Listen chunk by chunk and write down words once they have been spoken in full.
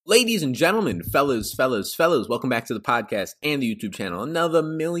Ladies and gentlemen, fellas, welcome back to the podcast and the YouTube channel. Another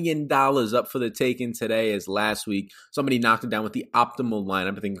 $1 million up for the taking today as last week. Somebody knocked it down with the optimal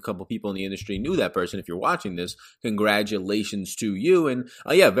lineup. I think a couple people in the industry knew that person. If you're watching this, congratulations to you. And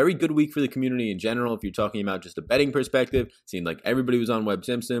very good week for the community in general. If you're talking about just a betting perspective, it seemed like everybody was on Webb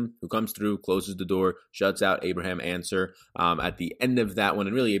Simpson, who comes through, closes the door, shuts out Abraham Answer at the end of that one.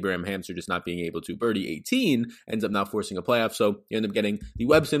 And really, Abraham Answer just not being able to birdie 18 ends up not forcing a playoff. So you end up getting the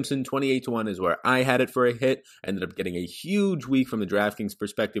Webb Simpson 28-1 is where I had it for a hit. Ended up getting a huge week from the DraftKings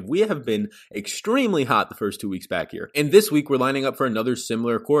perspective. We have been extremely hot the first 2 weeks back here. And this week we're lining up for another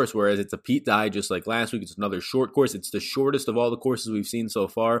similar course, whereas it's a Pete Dye just like last week. It's another short course. It's the shortest of all the courses we've seen so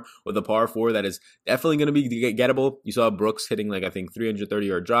far with a par 4 that is definitely going to be gettable. You saw Brooks hitting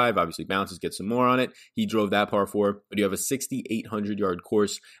 330-yard drive. Obviously bounces, get some more on it. He drove that par 4, but you have a 6,800-yard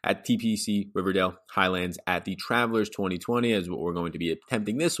course at TPC Riverdale Highlands at the Travelers 2020 is what we're going to be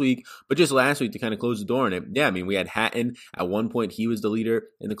attempting this week. But just last week to kind of close the door on it, we had Hatton. At one point, he was the leader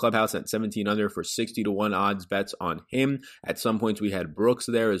in the clubhouse at 17 under for 60-1 odds bets on him. At some points, we had Brooks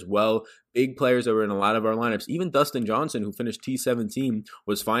there as well. Big players that were in a lot of our lineups. Even Dustin Johnson, who finished T17,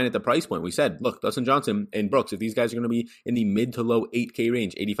 was fine at the price point. We said, look, Dustin Johnson and Brooks, if these guys are going to be in the mid to low 8K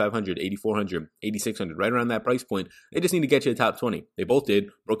range, 8,500, 8,400, 8,600, right around that price point, they just need to get you a top 20. They both did.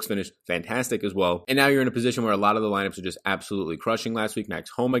 Brooks finished fantastic as well. And now you're in a position where a lot of the lineups are just absolutely crushing last week.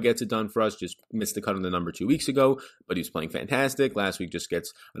 Max Homa gets it done for us. Just missed the cut on the number 2 weeks ago, but he was playing fantastic. Last week just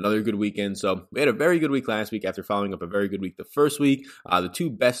gets another good weekend. So we had a very good week last week after following up a very good week the first week. The two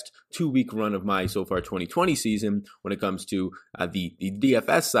best 2-week run of my so far 2020 season when it comes to the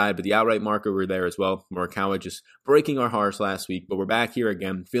DFS side, but the outright market were there as well. Morikawa just breaking our hearts last week, but we're back here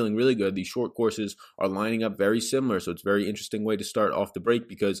again, feeling really good. These short courses are lining up very similar, so it's a very interesting way to start off the break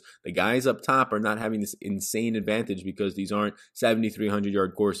because the guys up top are not having this insane advantage because these aren't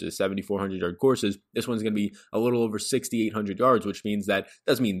 7,300-yard courses, 7,400-yard courses. This one's going to be a little over 6,800 yards, which means that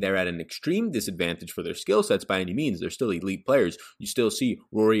doesn't mean they're at an extreme disadvantage for their skill sets by any means. They're still elite players. You still see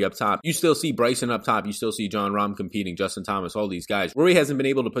Rory up top. You still see Bryson up top. You still see John Rahm competing, Justin Thomas, all these guys. Rory hasn't been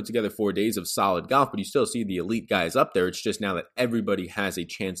able to put together 4 days of solid golf, but you still see the elite guys up there. It's just now that everybody has a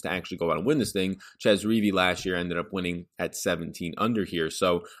chance to actually go out and win this thing. Ches Reavie last year ended up winning at 17 under here.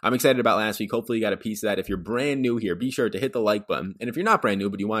 So I'm excited about last week. Hopefully you got a piece of that. If you're brand new here, be sure to hit the like button. And if you're not brand new,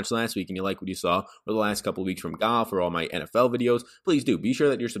 but you watched last week and you like what you saw or the last couple of weeks from golf or all my NFL videos, please do. Be sure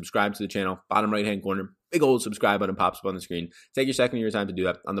that you're subscribed to the channel. Bottom right-hand corner, big old subscribe button pops up on the screen. Take your second of your time to do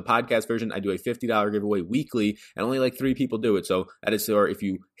that. On the podcast version, I do a $50 giveaway weekly, and only 3 people do it. So that is if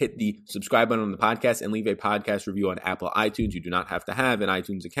you hit the subscribe button on the podcast and leave a podcast review on Apple iTunes. You do not have to have an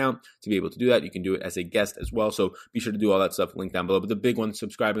iTunes account to be able to do that. You can do it as a guest as well. So be sure to do all that stuff linked down below. But the big one,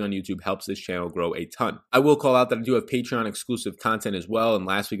 subscribing on YouTube helps this channel grow a ton. I will call out that I do have Patreon exclusive content as well. And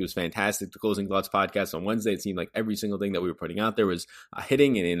last week was fantastic. The Closing Thoughts podcast on Wednesday, it seemed like every single thing that we were putting out there was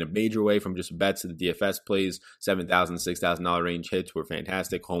hitting and in a major way, from just bets to the DFS plays. $7,000, $6,000 range hits were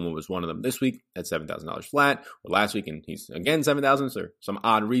fantastic. Homa was one of them this week at $7,000 flat, or last week, and he's again $7,000 for some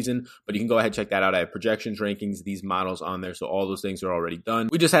odd reason. But you can go ahead and check that out. I have projections, rankings, these models on there, so all those things are already done.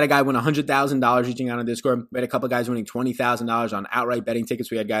 We just had a guy win $100,000 reaching out on Discord. We had a couple guys winning $20,000 on outright betting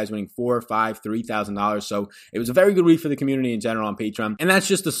tickets. We had guys winning $4,000, $5,000, $3,000. So it was a very good week for the community in general on Patreon. And that's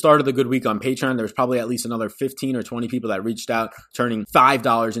just the start of the good week on Patreon. There was probably at least another 15 or 20 people that reached out, turning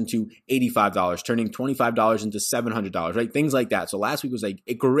 $5 into $85, turning $25 into $700, right? Things like that. So last week was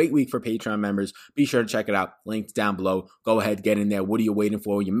a great week for Patreon members. Be sure to check it out. Linked down below. Go ahead, get in there. What are you waiting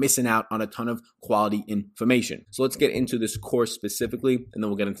for? You're missing out on a ton of quality information. So let's get into this course specifically, and then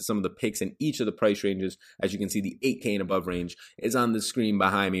we'll get into some of the picks in each of the price ranges. As you can see, the 8K and above range is on the screen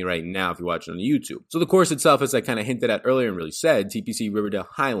behind me right now if you're watching on YouTube. So the course itself, as I kind of hinted at earlier and really said, TPC Riverdale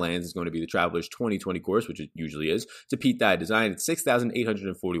Highlands is going to be the Travelers 2020 course, which it usually is. It's a Pete Dye design. It's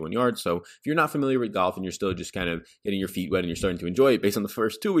 6,841 yards. So if you're not familiar with golf and you're still just kind of getting your feet wet and you're starting to enjoy it based on the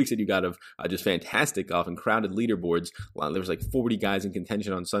first 2 weeks that you got of just fantastic golf and crowded leaderboards, there was 40 guys in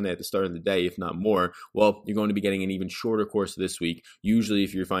contention on Sunday at the start of the day, if not more. Well, you're going to be getting an even shorter course this week. Usually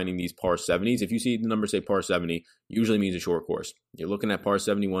if you're finding these par 70s, if you see the number say par 70, usually means a short course. You're looking at par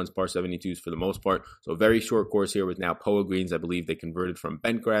 71s, par 72s for the most part. So a very short course here with now POA greens. I believe they converted from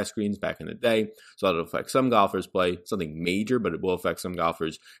bent grass greens back in the day. So that'll affect some golfers play something major, but it will affect some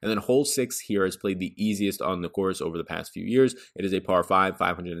golfers. And then hole 6 here has played the the easiest on the course over the past few years. It is a par 5,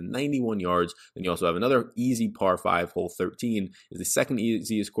 591 yards. Then you also have another easy par 5, hole 13 is the second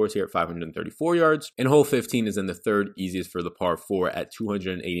easiest course here at 534 yards. And hole 15 is then the third easiest for the par 4 at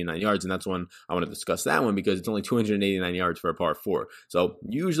 289 yards. And that's one I want to discuss that one because it's only 289 yards for a par 4. So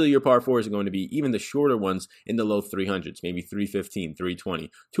usually your par 4s are going to be even the shorter ones in the low 300s, maybe 315, 320.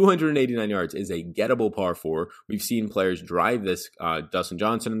 289 yards is a gettable par 4. We've seen players drive this, Dustin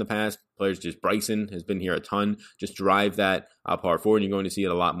Johnson in the past. Players, just Bryson has been here a ton, just drive that par 4, and you're going to see it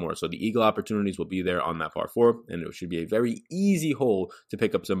a lot more. So the eagle opportunities will be there on that par 4, and it should be a very easy hole to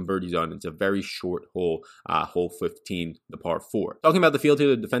pick up some birdies on. It's a very short hole, hole 15, the par 4. Talking about the field here,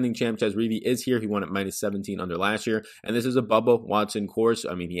 the defending champ, Chez Reavie, is here. He won at minus 17 under last year, and this is a Bubba Watson course.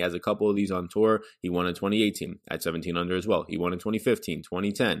 I mean, he has a couple of these on tour. He won in 2018 at 17 under as well. He won in 2015,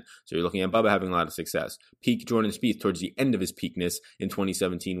 2010. So you're looking at Bubba having a lot of success. Peak Jordan Spieth towards the end of his peakness in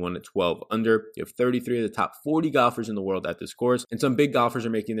 2017, won at 12 under. You have 33 of the top 40 golfers in the world at this course, and some big golfers are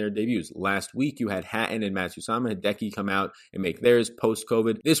making their debuts. Last week, you had Hatton and Matsuyama Hideki come out and make theirs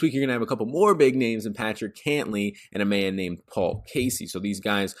post-COVID. This week, you're going to have a couple more big names in Patrick Cantlay and a man named Paul Casey. So these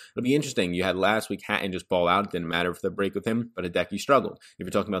guys, it'll be interesting. You had last week, Hatton just ball out. It didn't matter for the break with him, but Hideki struggled. If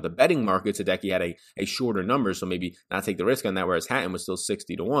you're talking about the betting markets, Hideki had a shorter number, so maybe not take the risk on that, whereas Hatton was still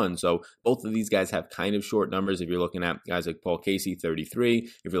 60-1. So both of these guys have kind of short numbers. If you're looking at guys like Paul Casey, 33,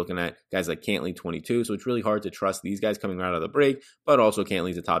 if you're looking at guys like Cantlay, 22, so it's really hard to trust these guys coming out of the break, but also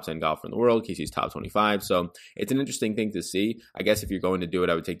Cantlay's a top 10 golfer in the world, Casey's top 25, so it's an interesting thing to see. I guess if you're going to do it,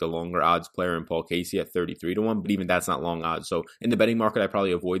 I would take the longer odds player in Paul Casey at 33-1, but even that's not long odds. So in the betting market, I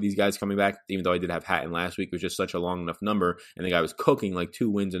probably avoid these guys coming back, even though I did have Hatton last week. It was just such a long enough number, and the guy was cooking like 2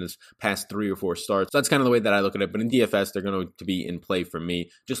 wins in his past 3 or 4 starts. So that's kind of the way that I look at it, but in DFS, they're going to be in play for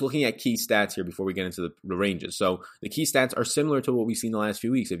me. Just looking at key stats here before we get into the ranges. So the key stats are similar to what we've seen the last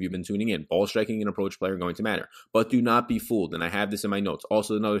few weeks if you've been tuning in. Ball striking and approach play are going to matter, but do not be fooled. And I have this in my notes.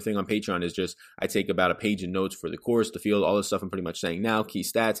 Also, another thing on Patreon is just I take about a page of notes for the course, the field, all this stuff I'm pretty much saying now, key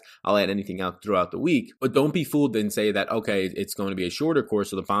stats. I'll add anything out throughout the week, but don't be fooled and say that, okay, it's going to be a shorter course,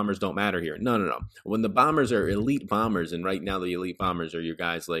 so the bombers don't matter here. No. When the bombers are elite bombers, and right now the elite bombers are your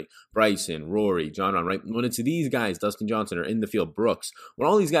guys like Bryson, Rory, John Rahm, right? When it's these guys, Dustin Johnson, are in the field, Brooks, when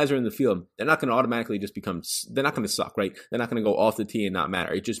all these guys are in the field, they're not going to automatically just they're not going to suck, right? They're not going to go off the tee and not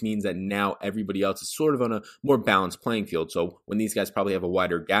matter. It just means that now everybody else is sort of on a more balanced playing field. So when these guys probably have a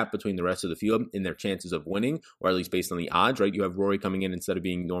wider gap between the rest of the field in their chances of winning, or at least based on the odds, right? You have Rory coming in instead of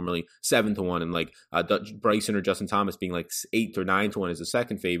being normally 7-1, and like Bryson or Justin Thomas being like 8 or 9-1 as a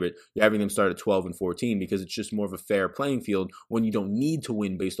second favorite. You're having them start at 12 and 14 because it's just more of a fair playing field when you don't need to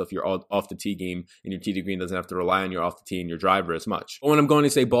win based off your off the tee game, and your tee to green doesn't have to rely on your off the tee and your driver as much. But when I'm going to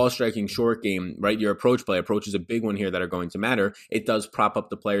say ball striking short game, right? Your approach is a big one here that are going to matter. It does prop up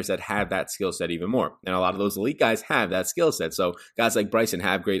the players that have that skill set even more, and a lot of those elite guys have that skill set. So guys like Bryson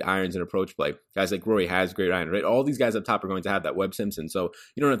have great irons and approach play. Guys like Rory has great irons, right? All these guys up top are going to have that. Webb Simpson. So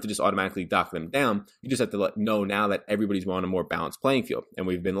you don't have to just automatically dock them down. You just have to know now that everybody's on a more balanced playing field. And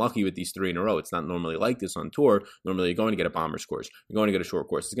we've been lucky with these 3 in a row. It's not normally like this on tour. Normally you're going to get a bomber's course. You're going to get a short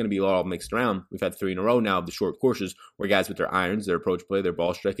course. It's going to be all mixed around. We've had 3 in a row now of the short courses where guys with their irons, their approach play, their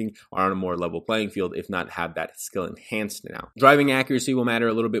ball striking are on a more level playing field, if not have that skill enhanced now. Driving accuracy will matter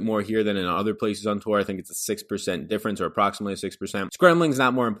a little bit more here than in other places on tour. I think it's a 6% difference, or approximately 6%. Scrambling is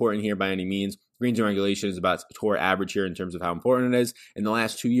not more important here by any means. Greens and regulation is about tour average here in terms of how important it is. In the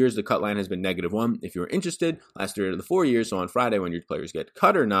last 2 years, the cut line has been -1. If you're interested, last 3 out of the 4 years, so on Friday when your players get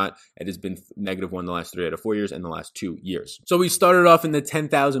cut or not, it has been -1 the last 3 out of 4 years and the last 2 years. So we started off in the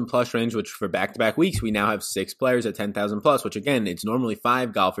 10,000 plus range, which for back-to-back weeks, we now have 6 players at 10,000 plus, which again, it's normally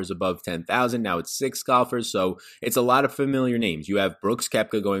 5 golfers above 10,000. Now it's 6 golfers, so it's a lot of familiar names. You have Brooks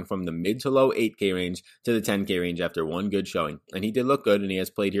Koepka going from the mid to low 8K range to the 10K range after one good showing, and he did look good, and he has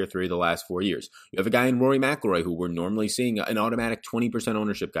played here 3 of the last 4 years. You have a guy in Rory McIlroy who we're normally seeing an automatic 20%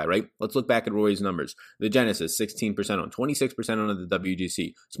 ownership guy, right? Let's look back at Rory's numbers. The Genesis, 16% on, 26% on at the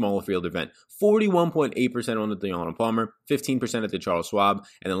WGC, smaller field event, 41.8% on at the Arnold Palmer, 15% at the Charles Schwab,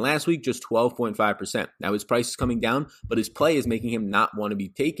 and then last week just 12.5%. Now his price is coming down, but his play is making him not want to be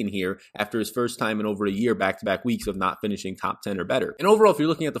taken here after his first time in over a year, back-to-back weeks of not finishing top 10 or better. And overall, if you're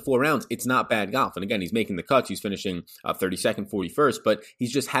looking at the 4 rounds, it's not bad golf. And again, he's making the cuts. He's finishing 32nd, 41st, but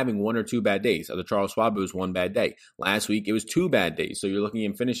he's just having 1 or 2 bad days. At the Charles Schwab, it was 1 bad day. Last week, it was 2 bad days. So you're looking at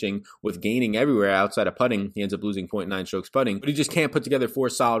him finishing with gaining everywhere outside of putting. He ends up losing 0.9 strokes putting, but he just can't put together 4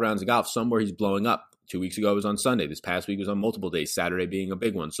 solid rounds of golf. Somewhere he's blowing up. 2 weeks ago, it was on Sunday. This past week was on multiple days, Saturday being a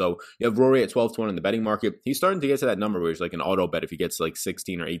big one. So you have Rory at 12-1 in the betting market. He's starting to get to that number where it's like an auto bet if he gets like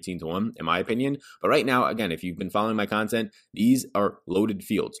 16 or 18-1, in my opinion. But right now, again, if you've been following my content, these are loaded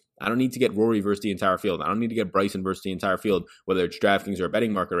fields. I don't need to get Rory versus the entire field. I don't need to get Bryson versus the entire field, whether it's DraftKings or a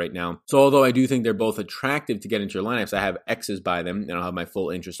betting market right now. So although I do think they're both attractive to get into your lineups, I have X's by them, and I'll have my full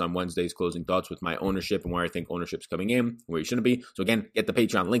interest on Wednesday's closing thoughts with my ownership and where I think ownership's coming in, where you shouldn't be. So again, get the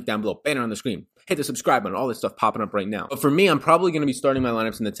Patreon link down below, banner on the screen. Hit the subscribe button, all this stuff popping up right now. But for me, I'm probably going to be starting my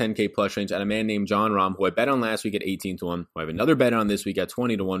lineups in the 10K plus range at a man named Jon Rahm, who I bet on last week at 18-1. Who I have another bet on this week at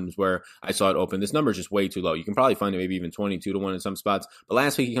 20-1, is where I saw it open. This number is just way too low. You can probably find it maybe even 22-1 in some spots. But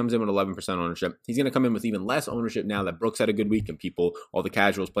last week he comes in with 11% ownership. He's going to come in with even less ownership now that Brooks had a good week and people, all the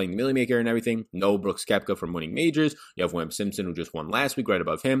casuals playing the Millie Maker and everything. No Brooks Koepka from winning majors. You have Webb Simpson, who just won last week, right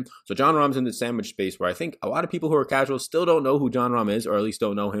above him. So Jon Rahm's in the sandwich space where I think a lot of people who are casuals still don't know who Jon Rahm is, or at least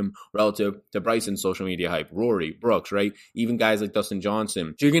don't know him relative to Bryson's social media hype, Rory, Brooks, right? Even guys like Dustin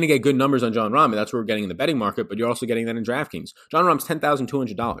Johnson. So you're going to get good numbers on Jon Rahm, and that's what we're getting in the betting market, but you're also getting that in DraftKings. Jon Rahm's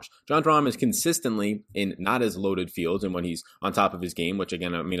 $10,200. Jon Rahm is consistently in not as loaded fields, and when he's on top of his game, which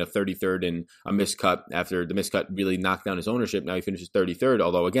again, I mean, a 33rd and a miscut after the miscut really knocked down his ownership. Now he finishes 33rd,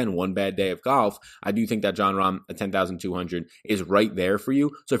 although again, one bad day of golf. I do think that Jon Rahm at 10,200 is right there for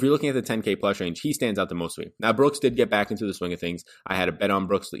you. So if you're looking at the 10K plus range, he stands out the most for me. Now, Brooks did get back into the swing of things. I had a bet on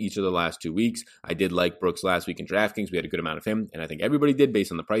Brooks each of the last 2 weeks. I did like Brooks last week in DraftKings. We had a good amount of him, and I think everybody did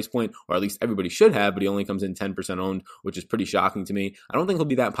based on the price point, or at least everybody should have, but he only comes in 10% owned, which is pretty shocking to me. I don't think he'll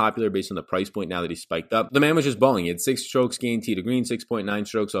be that popular based on the price point now that he's spiked up. The man was just balling. He had 6 strokes gained tee to green, 6.9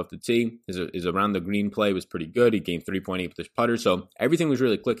 strokes off the tee. His around the green play was pretty good. He gained 3.8 with his putter, so everything was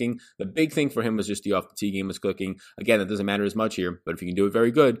really clicking. The big thing for him was just the off the tee game was clicking. Again, that doesn't matter as much here, but if you can do it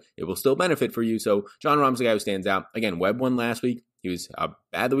very good, it will still benefit for you. So Jon Rahm's the guy who stands out. Again, Webb won last week. He was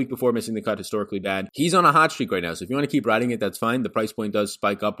bad the week before, missing the cut, historically bad. He's on a hot streak right now, so if you want to keep riding it, that's fine. The price point does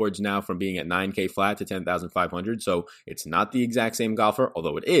spike upwards now from being at 9K flat to 10,500, so it's not the exact same golfer,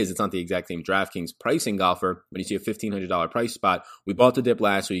 although it is. It's not the exact same DraftKings pricing golfer, but you see a $1,500 price spot. We bought the dip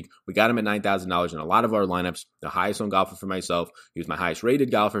last week. We got him at $9,000 in a lot of our lineups, the highest owned golfer for myself. He was my highest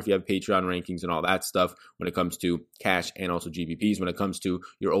rated golfer if you have Patreon rankings and all that stuff when it comes to cash and also GPPs. When it comes to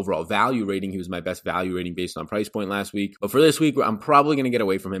your overall value rating, he was my best value rating based on price point last week. But for this week, I'm probably going to get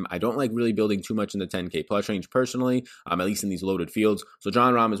away from him. I don't like really building too much in the 10K plus range personally, at least in these loaded fields. So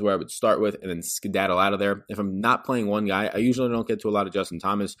Jon Rahm is where I would start with and then skedaddle out of there. If I'm not playing one guy, I usually don't get to a lot of Justin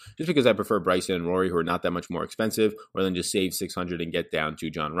Thomas just because I prefer Bryson and Rory, who are not that much more expensive, or then just save 600 and get down to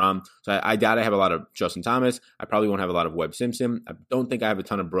Jon Rahm. So I doubt I have a lot of Justin Thomas. I probably won't have a lot of Webb Simpson. I don't think I have a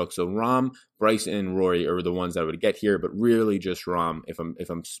ton of Brooks. So Rahm, Bryson, and Rory are the ones that I would get here, but really just Rahm if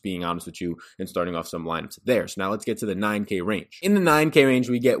I'm just being honest with you and starting off some lineups there. So now let's get to the 9K range. In the 9K range,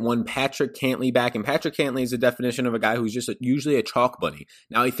 we get one Patrick Cantlay back, and Patrick Cantlay is the definition of a guy who's just usually a chalk bunny.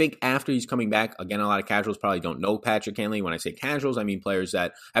 Now, I think after he's coming back, again, a lot of casuals probably don't know Patrick Cantlay. When I say casuals, I mean players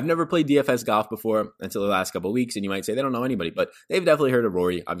that have never played DFS golf before until the last couple of weeks, and you might say they don't know anybody, but they've definitely heard of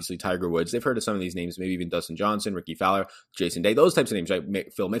Rory, obviously Tiger Woods. They've heard of some of these names, maybe even Dustin Johnson, Ricky Fowler, Jason Day, those types of names,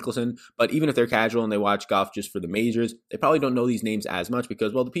 right? Phil Mickelson. But even if they're casual and they watch golf just for the majors, they probably don't know these names as much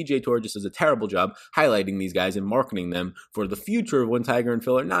because, well, the PGA Tour just does a terrible job highlighting these guys and marketing them for the future of when Tiger and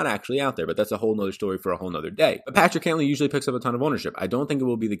Phil are not actually out there, but that's a whole nother story for a whole nother day. But Patrick Cantlay usually picks up a ton of ownership. I don't think it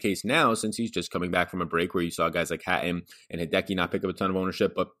will be the case now since he's just coming back from a break where you saw guys like Hatton and Hideki not pick up a ton of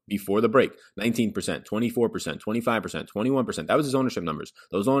ownership, but before the break, 19%, 24%, 25%, 21%. That was his ownership numbers.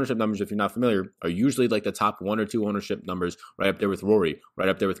 Those ownership numbers, if you're not familiar, are usually like the top 1 or 2 ownership numbers right up there with Rory, right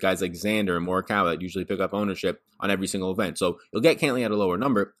up there with guys like Xander and Morikawa that usually pick up ownership on every single event. So you'll get Cantlay at a lower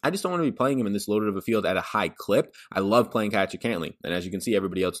number. I just don't want to be playing him in this loaded of a field at a high clip. I love playing Patrick Cantlay, and as you can see,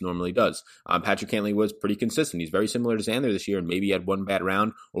 everybody else normally does. Patrick Cantlay was pretty consistent. He's very similar to Xander this year, and maybe he had one bad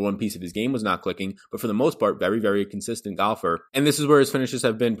round or one piece of his game was not clicking, but for the most part, very, very consistent golfer. And this is where his finishes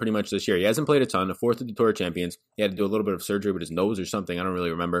have been pretty much this year. He hasn't played a ton, a 4th at the Tour Champions. He had to do a little bit of surgery with his nose or something. I don't really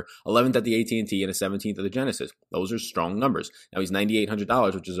remember. 11th at the AT&T and a 17th at the Genesis. Those are strong numbers. Now he's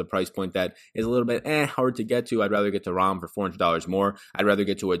 $9,800, which is a price point that is a little bit hard to get to. I'd rather get to Rahm for $400 more. I'd rather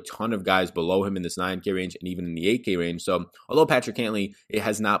get to a ton of guys below him in this 9K range and even in the 8K range. So although Patrick Cantlay, it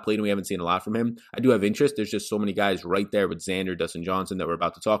has not played and we haven't seen a lot from him, I do have interest. There's just so many guys right there with Xander, Dustin Johnson that we're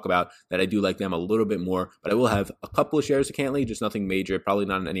about to talk about that I do like them a little bit more, but I will have a couple of shares of Cantlay, just nothing major, probably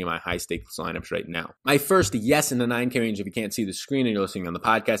not in any of my high stakes lineups right now. My first yes in the 9K range, if you can't see the screen and you're listening on the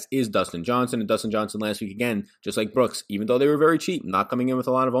podcast, is Dustin Johnson. And Dustin Johnson last week, again, just like Brooks, even though they were very cheap, not coming in with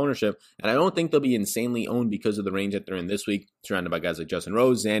a lot of ownership, And I don't think they'll be insanely owned because of the range that they're in this week, surrounded by guys like Justin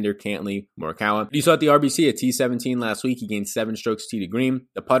Rose, Xander, Cantley, Morikawa. You saw at the RBC at T17 last week, he gained 7 strokes tee to green.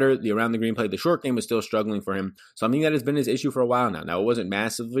 The putter, the around the green play, the short game was still struggling for him. Something that has been his issue for a while now. Now, it wasn't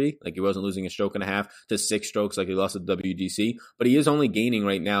massively, like he wasn't losing a stroke and a half to 6 strokes like he lost at WGC, but he is only gaining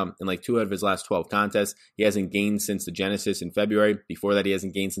right now in like 2 out of his last 12 contests. He hasn't gained since the Genesis in February. Before that, he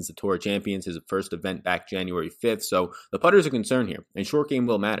hasn't gained since the Tour of Champions, his first event back January 5th. So the putter is a concern here, and short game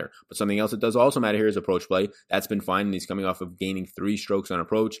will matter. But something else that does also matter here is approach play. That's been fine, and he's coming off of gaining 3 strokes on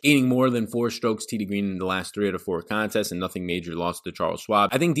approach, gaining more than 4 strokes tee to green in the last 3 out of 4 contests, and nothing major lost to Charles Schwab.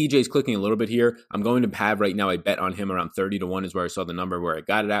 I think DJ's clicking a little bit here. I'm going to have right now a bet on him around 30-1 is where I saw the number where I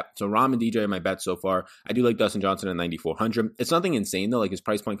got it at. So Rahm and DJ are my bets so far. I do like Dustin Johnson at 9,400. It's nothing insane though. Like his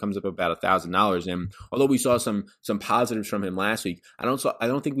price point comes up about $1,000. And although we saw some positives from him last week, I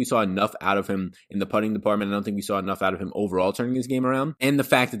don't think we saw enough out of him in the putting department. I don't think we saw enough out of him overall turning his game around. And the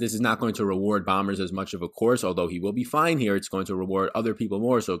fact that this is not going to reward bombers as much of a course, although he will be fine here, it's going to reward other people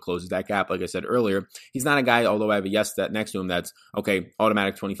more. So it closes that gap. Like I said earlier, he's not a guy, although I have a yes that next to him, that's okay,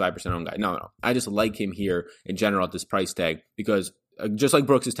 automatic 25% own guy. No. I just like him here in general at this price tag because just like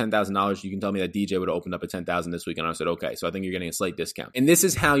Brooks is $10,000, you can tell me that DJ would have opened up at $10,000 this week, and I said, okay, so I think you're getting a slight discount. And this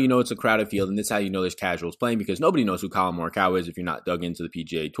is how you know it's a crowded field, and this is how you know there's casuals playing, because nobody knows who Colin Morikawa is if you're not dug into the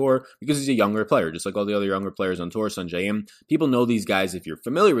PGA Tour, because he's a younger player, just like all the other younger players on tour, Sanjay M. People know these guys. If you're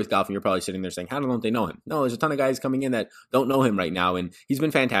familiar with golf, and you're probably sitting there saying, how don't they know him? No, there's a ton of guys coming in that don't know him right now, and he's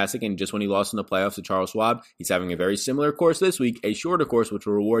been fantastic, and just when he lost in the playoffs to Charles Schwab, he's having a very similar course this week, a shorter course, which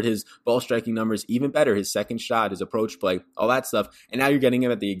will reward his ball striking numbers even better, his second shot, his approach play, all that stuff, and now you're getting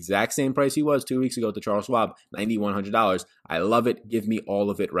him at the exact same price he was 2 weeks ago to Charles Schwab, $9,100. I love it. Give me all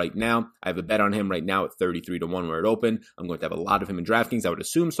of it right now. I have a bet on him right now at 33-1 where it opened. I'm going to have a lot of him in DraftKings. I would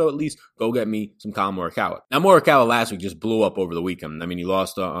assume so at least. Go get me some Colin Morikawa. Now, Morikawa last week just blew up over the weekend. I mean, he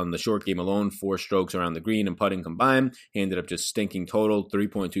lost on the short game alone, 4 strokes around the green and putting combined. He ended up just stinking total,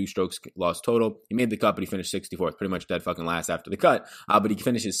 3.2 strokes lost total. He made the cut, but he finished 64th, pretty much dead fucking last after the cut. But he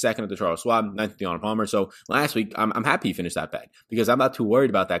finished his second at the Charles Schwab, 9th at the Arnold Palmer. So last week, I'm happy he finished that bag because I'm not too worried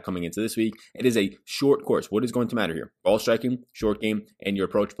about that coming into this week. It is a short course. What is going to matter here? Ball striking, short game, and your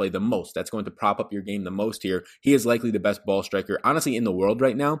approach play the most. That's going to prop up your game the most here. He is likely the best ball striker, honestly, in the world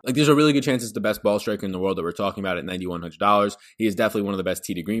right now. Like, there's a really good chance it's the best ball striker in the world that we're talking about at $9,100. He is definitely one of the best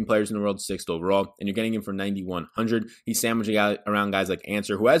tee to green players in the world, 6th overall, and you're getting him for $9,100. He's sandwiching out around guys like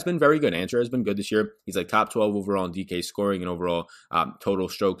Answer, who has been very good. Answer has been good this year. He's like top 12 overall in DK scoring and overall total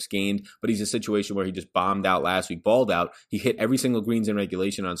strokes gained, but he's a situation where he just bombed out last week, balled out. He hit every single greens in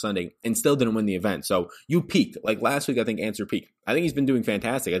regulation on Sunday and still didn't win the event. So you peaked. Like last week, I think Answer peaked. I think he's been doing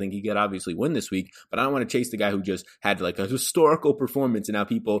fantastic. I think he could obviously win this week, but I don't want to chase the guy who just had like a historical performance and now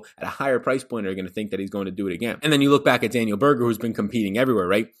people at a higher price point are going to think that he's going to do it again. And then you look back at Daniel Berger, who's been competing everywhere,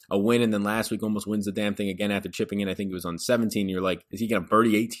 right? A win, and then last week almost wins the damn thing again after chipping in. I think it was on 17. You're like, is he going to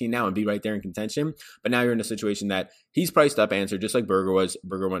birdie 18 now and be right there in contention? But now you're in a situation that he's priced up Answer just like Berger was.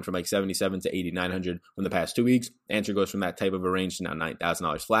 Berger went from like 77 to 8,900 from the past 2 weeks. Answer goes from that type of a range to now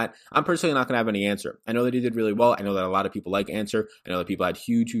 $9,000 flat. I'm personally not going to have any Answer. I know that he did really well. I know that a lot of people like Answer. I know that people had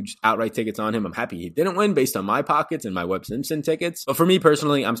huge outright tickets on him. I'm happy he didn't win based on my pockets and my Webb Simpson tickets. But for me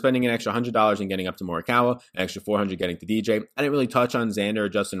personally, I'm spending an extra $100 and getting up to Morikawa, an extra $400 getting to DJ. I didn't really touch on Xander or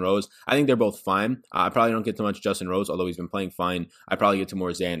Justin Rose. I think they're both fine. I probably don't get too much Justin Rose, although he's been playing fine. I probably get to more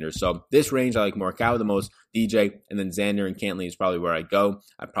Xander. So this range, I like Morikawa the most, DJ, and then Xander and Cantley is probably where I go.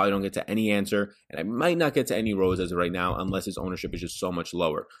 I probably don't get to any Answer, and I might not get to any Rose as of right now unless his ownership is just so much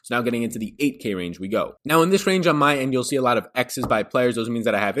lower. So now getting into the 8K range we go. Now in this range on my end, you'll see a lot of X's by players. Those means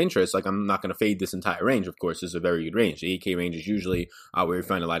that I have interest. Like, I'm not going to fade this entire range. Of course, this is a very good range. The 8K range is usually where you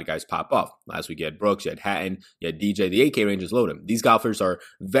find a lot of guys pop off. Last week you had Brooks, you had Hatton, you had DJ. The 8K range is loaded. These golfers are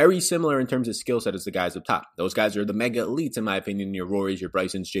very similar in terms of skill set as the guys up top. Those guys are the mega elites, in my opinion, your Rorys, your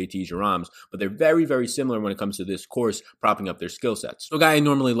Brysons, JTs, your Rahms, but they're very similar when it comes to this course, propping up their skill sets. So a guy I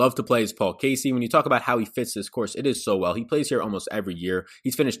normally love to play is Paul Casey. When you talk about how he fits this course, it is so well. He plays here almost every year.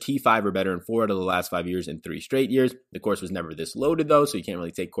 He's finished T5 or better in 4 out of the last 5 years in 3 straight years. The course was never this loaded though, so you can't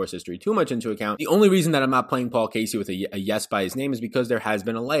really take course history too much into account. The only reason that I'm not playing Paul Casey with a yes by his name is because there has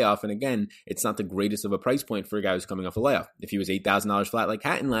been a layoff, and again, it's not the greatest of a price point for a guy who's coming off a layoff. If he was $8,000 flat like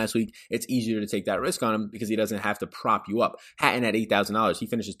Hatton last week, it's easier to take that risk on him because he doesn't have to prop you up. Hatton at $8,000, he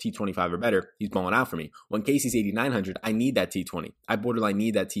finishes T25 or better, he's balling out for me. When Casey's 8,900, I need that T20. I borderline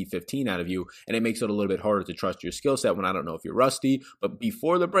need that T15 out of you, and it makes it a little bit harder to trust your skill set when I don't know if you're rusty. But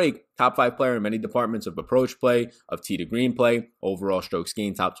before the break, top 5 player in many departments of approach play, of tee to green play, play, overall strokes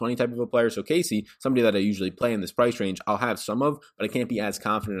gained, top 20 type of a player. So Casey, somebody that I usually play in this price range, I'll have some of, but I can't be as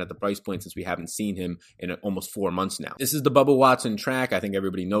confident at the price point since we haven't seen him in almost 4 months now. This is the Bubba Watson track. I think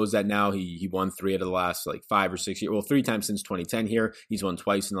everybody knows that now. He won 3 out of the last 5 or 6 years. Well, 3 times since 2010 here. He's won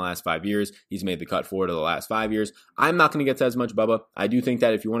twice in the last 5 years. He's made the cut 4 to the last 5 years. I'm not going to get to as much Bubba. I do think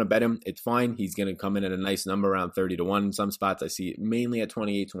that if you want to bet him, it's fine. He's going to come in at a nice number around 30 to 1 in some spots. I see it mainly at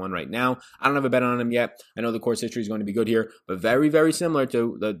 28 to 1 right now. I don't have a bet on him yet. I know the course history is going to be good here, but very, very similar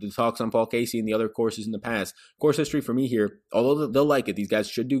to the talks on Paul Casey and the other courses in the past. Course history for me here, although they'll like it, these guys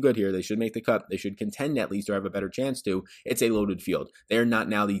should do good here. They should make the cut. They should contend at least or have a better chance to. It's a loaded field. They're not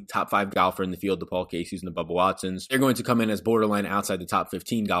now the top 5 golfer in the field, the Paul Caseys and the Bubba Watsons. They're going to come in as borderline outside the top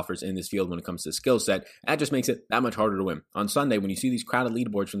 15 golfers in this field when it comes to skill set. That just makes it that much harder to win. On Sunday, when you see these crowded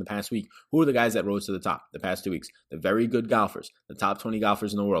leaderboards from the past week, who are the guys that rose to the top the past 2 weeks? The very good golfers, the top 20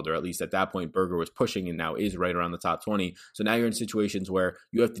 golfers in the world, or at least at that point, Berger was pushing and now is right around the top 20. So now you're in situations where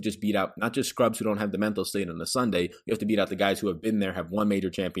you have to just beat out not just scrubs who don't have the mental state on a Sunday, you have to beat out the guys who have been there, have won major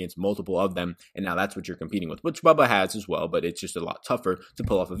champions, multiple of them, and now that's what you're competing with, which Bubba has as well, but it's just a lot tougher to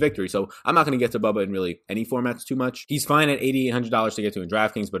pull off a victory. So I'm not going to get to Bubba in really any formats too much. He's fine at $8,800 to get to in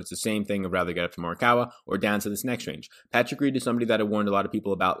DraftKings, but it's the same thing. I'd rather get up to Morikawa or down to this next range. Patrick Reed is somebody that I warned a lot of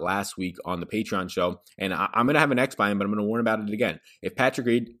people about last week on the Patreon show, and I'm going to have an X by him, but I'm going to warn about it again. If Patrick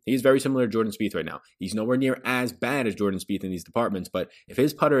Reed, he's very similar to Jordan Spieth right now. He's nowhere near as bad as Jordan Spieth in these departments, but if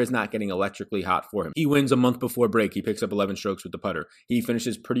his putter is not getting electrically hot for him, he wins a month before break. He picks up 11 strokes with the putter. He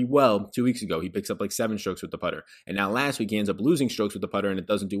finishes pretty well 2 weeks ago. He picks up 7 strokes with the putter. And now last week, he ends up losing strokes with the putter, and it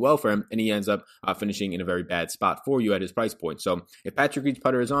doesn't do well for him, and he ends up finishing in a very bad spot for you at his price point. So if Patrick Reed's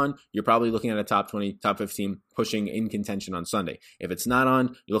putter is on, you're probably looking at a top 20, top 15 pushing in contention on Sunday. If it's not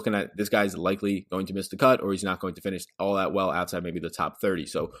on, you're looking at this guy's likely going to miss the cut, or he's not going to finish all that well outside maybe the top 30.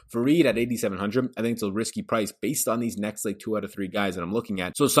 So for Reed at 8,700, I think it's a risky price based on these next 2 out of 3 guys that I'm looking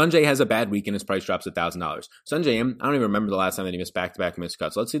at. So Sanjay has a bad week and his price drops $1,000. Sanjay, I don't even remember the last time that he missed back-to-back missed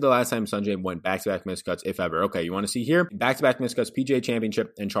cuts. Let's see the last time Sanjay went back-to-back missed cuts, if ever. Okay, you want to see here? Back-to-back missed cuts, PGA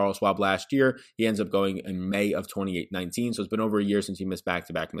Championship and Charles Schwab last year. He ends up going in May of 2019, so it's been over a year since he missed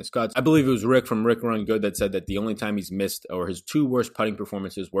back-to-back missed cuts. I believe it was Rick from Rick Run Good that said that the only time he's missed, or his 2 worst putting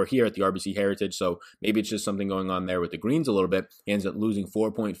performances, were here at the RBC Heritage, so maybe it's just something going on there with the greens a little bit. He ends up losing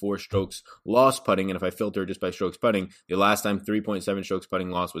 4.4 strokes lost putting, and if I filter just by strokes putting, the last time 3.7 strokes putting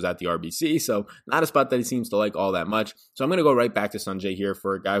loss was at the RBC, so not a spot that he seems to like all that much. So I'm going to go right back to Sanjay here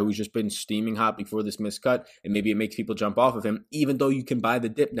for a guy who's just been steaming hot before this missed cut, and maybe it makes people jump off of him, even though you can buy the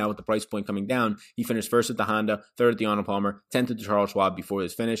dip now with the price point coming down. He finished first at the Honda, third at the Arnold Palmer, 10th at the Charles Schwab before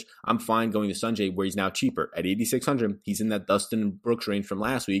his finish. I'm fine going to Sanjay where he's now cheaper. At 8,600, he's in that Dustin and Brooks range from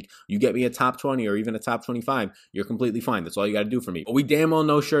last week. You get me a top 20 or even a top 25, you're completely fine. That's all you got to do for me. But we damn well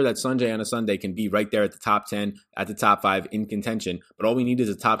know sure that Sanjay on a Sunday can be right there at the top 10, at the top 5 in contention, but all we need is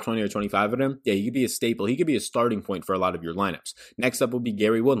a top 20 or 25 of him. Yeah, he could be a staple. He could be a starting point for a lot of your lineups. Next up will be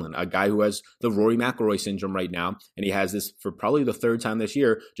Gary Woodland, a guy who has the Rory McIlroy syndrome right now, and he has this for probably the 3rd time this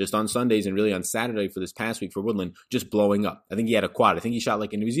year, just on Sundays and really on Saturday for this past week for Woodland, just blowing up. I think he had a quad. I think he shot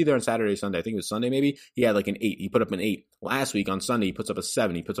and it was either on Saturday or Sunday. I think it was Sunday maybe. He had an 8. He put up an 8. Last week on Sunday, he puts up a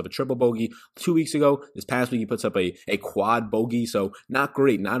 7. He puts up a triple bogey. 2 weeks ago, this past week, he puts up a quad bogey. So not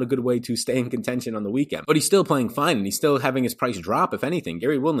great. Not a good way to stay in contention on the weekend. But he's still playing fine, and he's still having his price drop, if anything.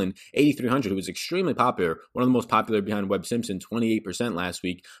 Gary Woodland, 8,300, who was extremely popular, one of the most popular behind Webb Simpson, 28% last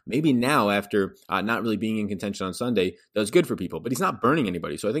week. Maybe now, after not really being in contention on Sunday, does good for people. But he's not burning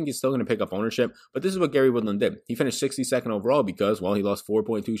anybody, so I think he's still going to pick up ownership. But this is what Gary Woodland did. He finished 62nd overall because, well, he lost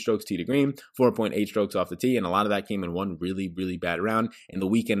 4.2 strokes tee to green, 4.8 strokes off the tee, and a lot of that came in one really, really bad round. And the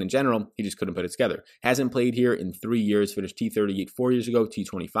weekend in general, he just couldn't put it together. Hasn't played here in 3 years, finished T38 4 years ago,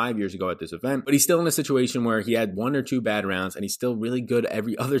 T25 years ago at this event. But he's still in a situation where he had 1 or 2 bad rounds, and he's still really good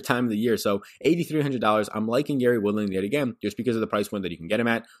every other time of the year. So $8,300, I'm liking Gary Woodland yet again, just because of the price point that you can get him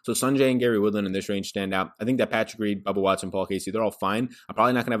at. So Sanjay and Gary Woodland in this range stand out. I think that Patrick Reed, Bubba Watson, Paul Casey, they're all fine. I'm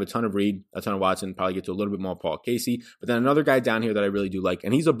probably not going to have a ton of Reed, a ton of Watson, probably get to a little bit more Paul Casey. But then another guy down here that I really do like,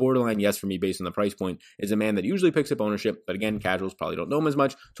 and he's a borderline yes for me based on the price point, is a man that usually picks up ownership, but again, casuals probably don't know him as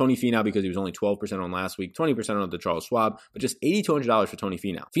much. Tony Finau, because he was only 12% on last week, 20% on the Charles Schwab, but just $8,200 for Tony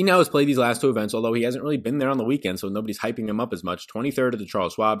Finau. Finau has played these last 2 events, although he hasn't really been there on the weekend, so nobody's hyping him up as much. 23rd at the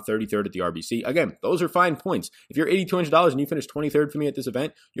Charles Schwab, 33rd at the RBC. Again, those are fine points. If you're $8,200 and you finish 23rd for me at this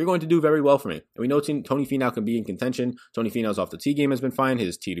event, you're going to do very well for me. And we know Tony Finau can be in contention. Tony Finau's off the tee game has been fine.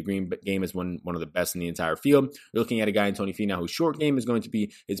 His tee to green game is one of the best in the entire field. You're looking at a guy in Tony Finau whose short game is going to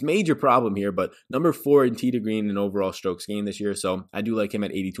be his major problem here, but number 4 in tee to green and overall overall strokes gained this year. So I do like him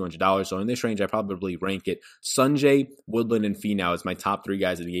at $8,200. So in this range, I probably rank it Sanjay, Woodland, and Finau as my top 3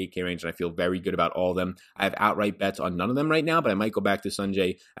 guys at the 8K range, and I feel very good about all of them. I have outright bets on none of them right now, but I might go back to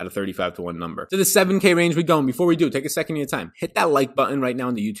Sanjay at a 35-1 number. To the 7K range we go, and before we do, take a second of your time. Hit that like button right now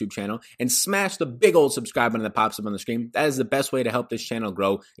on the YouTube channel and smash the big old subscribe button that pops up on the screen. That is the best way to help this channel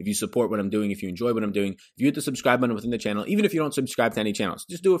grow. If you support what I'm doing, if you enjoy what I'm doing, if you hit the subscribe button within the channel, even if you don't subscribe to any channels,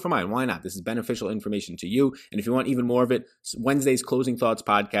 just do it for mine. Why not? This is beneficial information to you. And if you want even more of it, Wednesday's Closing Thoughts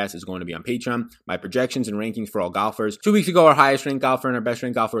podcast is going to be on Patreon. My projections and rankings for all golfers. 2 weeks ago, our highest ranked golfer and our best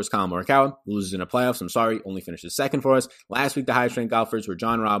ranked golfer was Colin Morikawa, who loses in the playoffs. I'm sorry, only finished second for us. Last week, the highest ranked golfers were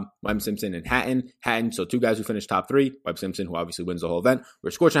John Rahm, Webb Simpson, and Hatton. So 2 guys who finished top 3. Webb Simpson, who obviously wins the whole event.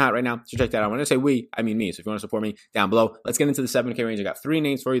 We're scorching hot right now, so check that out. When I say we, I mean me. So if you want to support me, down below. Let's get into the 7K range. I got 3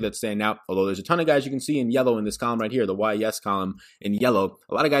 names for you that stand out, although there's a ton of guys you can see in yellow in this column right here, the YES column in yellow.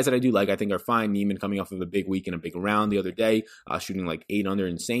 A lot of guys that I do like, I think are fine. Neiman coming off of a big week and a big round the other day, shooting like 8 under,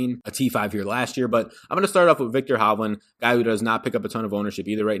 insane. A T5 here last year, but I'm going to start off with Viktor Hovland, guy who does not pick up a ton of ownership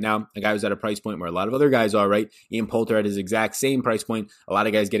either right now. A guy who's at a price point where a lot of other guys are, right? Ian Poulter at his exact same price point. A lot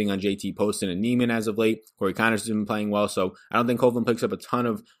of guys getting on JT Poston and Neiman as of late. Corey Connors has been playing well, so I don't think Hovland picks up a ton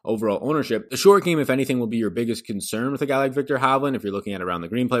of overall ownership. The short game, if anything, will be your biggest concern with a guy like Viktor Hovland if you're looking at around the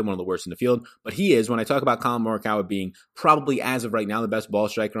green play, one of the worst in the field. But he is, when I talk about Colin Morikawa being probably as of right now the best ball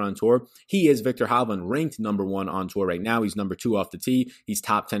striker on tour, he is Viktor Hovland ranked number 1 on tour right now. He's number 2 off the tee. He's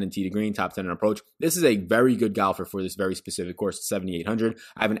top 10 in tee to green, top 10 in approach. This is a very good golfer for this very specific course at 7,800.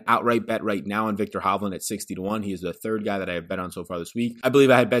 I have an outright bet right now on Viktor Hovland at 60-1. He is the 3rd guy that I have bet on so far this week. I believe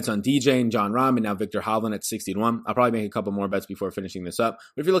I had bets on DJ and John Rahm, and now Viktor Hovland at 60-1. I'll probably make a couple more bets before finishing this up.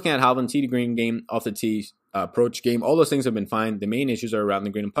 But if you're looking at Hovland, tee to green game, off the tee, approach game, all those things have been fine. The main issues are around the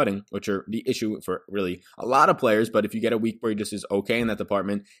green and putting, which are the issue for really a lot of players. But if you get a week where he just is okay in that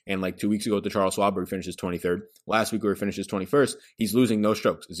department, and like 2 weeks ago at the Charles Schwab where he finishes 23rd, last week where he finishes 21st, he's losing no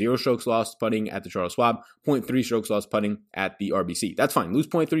strokes. 0 strokes lost putting at the Charles Schwab, 0.3 strokes lost putting at the RBC. That's fine. Lose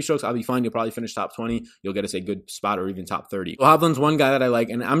 0.3 strokes, I'll be fine. You'll probably finish top 20. You'll get us a good spot or even top 30. So Hovland's one guy that I like,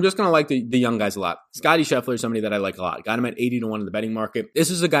 and I'm just going to like the young guys a lot. Scotty Scheffler is somebody that I like a lot. Got him at 80-1 in the betting market. This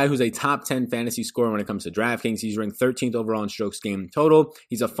is a guy who's a top 10 fantasy scorer when it comes to DraftKings. He's ranked 13th overall in strokes gained total.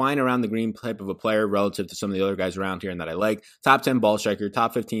 He's a fine around the green type of a player relative to some of the other guys around here and that I like. Top 10 ball striker,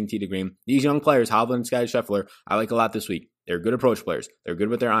 top 15 tee to green. These young players, Hovland and Scotty Scheffler, I like a lot this week. They're good approach players. They're good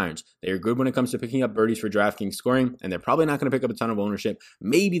with their irons. They're good when it comes to picking up birdies for DraftKings scoring, and they're probably not going to pick up a ton of ownership.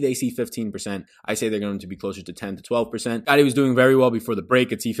 Maybe they see 15%. I say they're going to be closer to 10 to 12%. Scotty was doing very well before the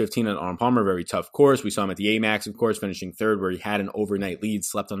break at T15 at Arnold Palmer, very tough course. We saw him at the Amex, of course, finishing 3rd where he had an overnight lead,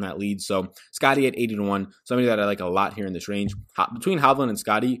 slept on that lead. So Scotty at 80-1, somebody that I like a lot here in this range. Between Hovland and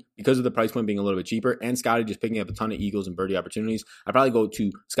Scotty, because of the price point being a little bit cheaper, and Scotty just picking up a ton of eagles and birdie opportunities, I'd probably go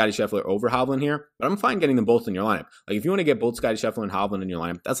to Scotty Scheffler over Hovland here, but I'm fine getting them both in your lineup. Like if you want to get both Scotty Scheffler and Hovland in your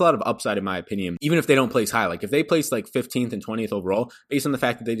lineup, that's a lot of upside in my opinion, even if they don't place high. Like if they place like 15th and 20th overall, based on the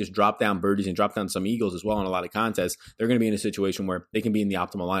fact that they just drop down birdies and drop down some eagles as well in a lot of contests, they're going to be in a situation where they can be in the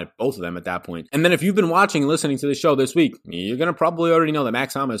optimal lineup, both of them at that point. And then if you've been watching and listening to the show this week, you're going to probably already know that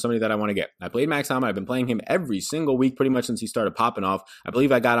Max Homa is somebody that I want to get. I played Max Homa. I've been playing him every single week pretty much since he started popping off. I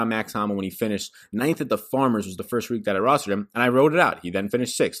believe I got on Max Homa when he finished 9th at the Farmers, was the first week that I rostered him, and I wrote it out. He then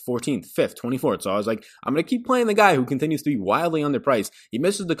finished 6th, 14th, 5th, 24th. So I was like, I'm going to keep playing the guy who continues to be wildly underpriced. He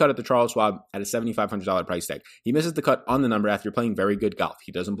misses the cut at the Charles Schwab at a $7,500 price tag. He misses the cut on the number after playing very good golf.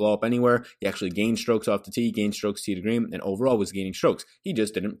 He doesn't blow up anywhere. He actually gained strokes off the tee, gained strokes tee to green, and overall was gaining strokes. He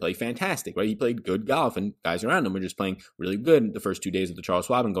just didn't play fantastic, right? He played good golf, and guys around him were just playing really good the first 2 days of the Charles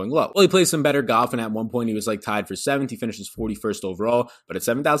Schwab and going low. Well, he plays some better golf, and at one point he was like tied for 7th. He finishes 41st overall, but at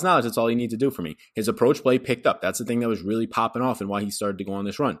 $7,000, that's all you need to do for me. His approach play picked up. That's the thing that was really popping off and why he started to go on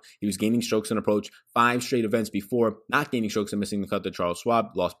this run. He was gaining strokes in approach 5 straight events before, not gaining strokes and missing the cut to Charles Schwab,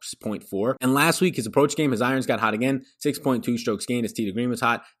 lost 0.4. And last week, his approach game, his irons got hot again, 6.2 strokes gained, his tee to green was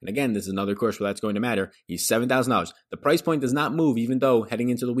hot. And again, this is another course where that's going to matter. He's $7,000. The price point does not move, even though heading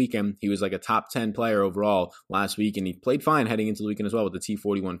into the weekend, he was like a top 10 player overall last week, and he played fine heading into the weekend as well with the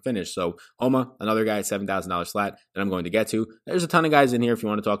T41 finish. So Homa, another guy at $7,000 flat that I'm going to get to. There's a ton of guys in here if you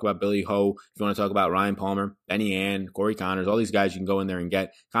want to talk about Billy Ho, if you want to talk about Ryan Palmer, Benny Ann, Corey Connors, all these guys you can go in there and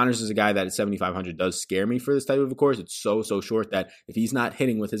get. Connors is a guy that at 7,500 does scare me for this type of a course. It's so short that if he's not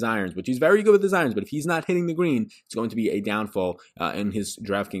hitting with his irons, which he's very good with his irons, but if he's not hitting the green, it's going to be a downfall in his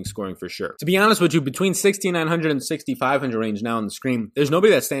DraftKings scoring for sure. To be honest with you, between 6,900 and 6,500 range now on the screen, there's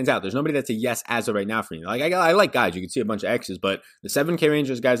nobody that stands out. There's nobody that's a yes as of right now for me. Like I like guys, you can see a bunch of X's, but the 7K range,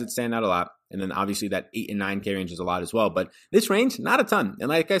 there's guys that stand out a lot. And then obviously that 8 and 9K range is a lot as well. But this range, not a ton. And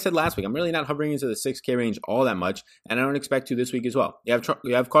like I said last week, I'm really not hovering into the 6K range all that much. And I don't expect to this week as well. You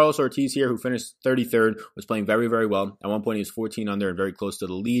have Carlos Ortiz here, who finished 33rd, was playing very, very well. At one point, he was 14 under and very close to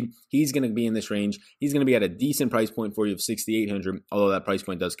the lead. He's going to be in this range. He's going to be at a decent price point for you of 6,800, although that price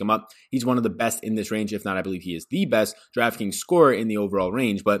point does come up. He's one of the best in this range. If not, I believe he is the best DraftKings scorer in the overall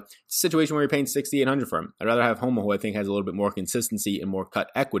range. But it's a situation where you're paying 6,800 for him. I'd rather have Homo, who I think has a little bit more consistency and more cut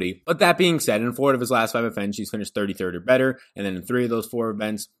equity. But that being said, in 4 of his last 5 events, he's finished 33rd or better. And then in 3 of those 4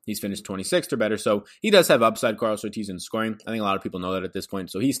 events, he's finished 26th or better. So he does have upside, Carlos Ortiz, in scoring. I think a lot of people know that at this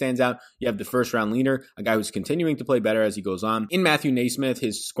point. So he stands out. You have the first round leader, a guy who's continuing to play better as he goes on. In Matthew Naismith,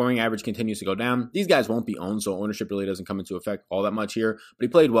 his scoring average continues to go down. These guys won't be owned, so ownership really doesn't come into effect all that much here. But he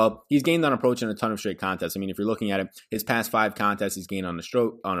played well. He's gained on approach in a ton of straight contests. I mean, if you're looking at it, his past 5 contests, he's gained on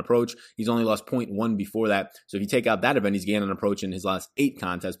approach. He's only lost 0.1 before that. So if you take out that event, he's gained on approach in his last 8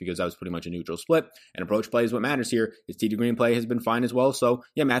 contests because that was pretty much a neutral split. And approach play is what matters here. His tee to green play has been fine as well. So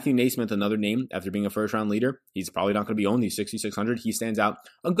yeah, Matthew Naismith, another name after being a first round leader. He's probably not going to be owned. He's 6,600. He stands out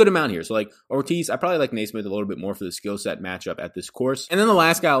a good amount here. So like Ortiz, I probably like Naismith a little bit more for the skill set matchup at this course. And then the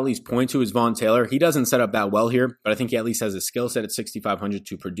last guy I'll at least point to is Vaughn Taylor. He doesn't set up that well here, but I think he at least has a skill set at 6,500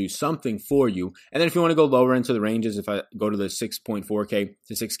 to produce something for you. And then if you want to go lower into the ranges, if I go to the 6.4K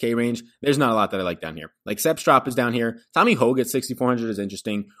to 6K range, there's not a lot that I like down here. Like Sepp Strop is down here. Tommy Hogue at 6,400 is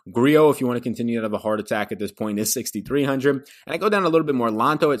interesting. Griot, if you want to continue to have a heart attack at this point, is 6,300. And I go down a little bit more.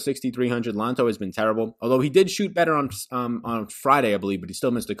 Lanto at 6,300. Lanto has been terrible, although he did shoot better on Friday, I believe, but he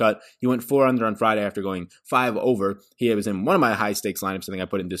still missed a cut. He went 4 under on Friday after going 5 over. He was in one of my high stakes lineups, I think I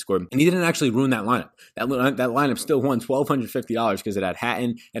put in Discord, and he didn't actually ruin that lineup. That lineup still won $1,250 because it had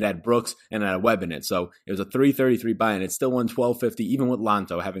Hatton, it had Brooks, and it had Webb in it. So it was a 333 buy, and it still won $1,250, even with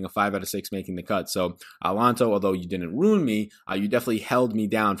Lanto having a 5 out of 6 making the cut. So Lanto, although you didn't ruin me, you definitely held me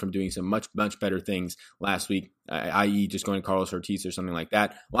down from doing some much, much better things last week. I.e. just going to Carlos Ortiz or something like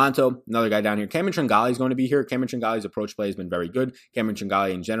that. Lanto, another guy down here. Cameron Tringali is going to be here. Cameron Tringali's approach play has been very good. Cameron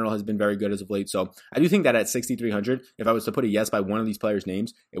Tringali in general has been very good as of late. So I do think that at 6,300, if I was to put a yes by one of these players'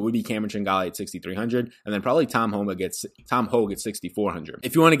 names, it would be Cameron Tringali at 6,300, and then probably Tom Hogue at 6,400.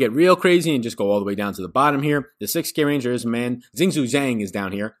 If you want to get real crazy and just go all the way down to the bottom here, the 6K range, there is a man. Xingsu Zhang is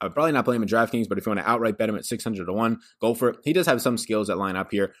down here. I would probably not play him in DraftKings, but if you want to outright bet him at 600 to 1, go for it. He does have some skills that line up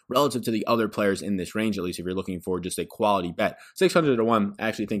here relative to the other players in this range, at least if you're looking for just a quality bet. 600 to 1, I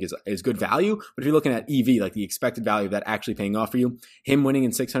actually think is good value, but if you're looking at EV, like the expected value of that actually paying off for you, him winning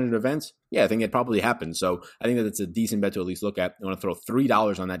in 600 events, yeah, I think it probably happens. So I think that it's a decent bet to at least look at. You want to throw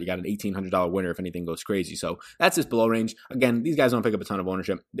 $3 on that, you got an $1,800 winner if anything goes crazy. So that's just below range. Again, these guys don't pick up a ton of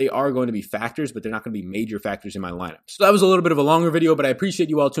ownership. They are going to be factors, but they're not going to be major factors in my lineup. So that was a little bit of a longer video, but I appreciate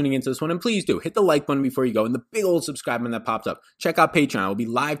you all tuning into this one. And please do hit the like button before you go and the big old subscribe button that pops up. Check out Patreon. I will be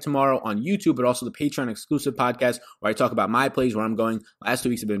live tomorrow on YouTube, but also the Patreon exclusive podcast where I talk about my plays, where I'm going. Last 2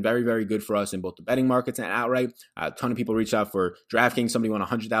 weeks have been very, very good for us in both the betting markets and outright. A ton of people reached out for DraftKings. Somebody won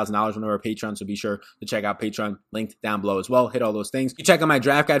 $100,000 on our Patreon, so be sure to check out Patreon, linked down below as well. Hit all those things. You check out my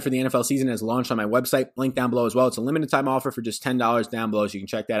draft guide for the NFL season as launched on my website, linked down below as well. It's a limited time offer for just $10 down below, so you can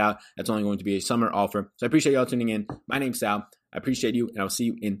check that out. That's only going to be a summer offer. So I appreciate y'all tuning in. My name's Sal. I appreciate you, and I'll see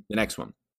you in the next one.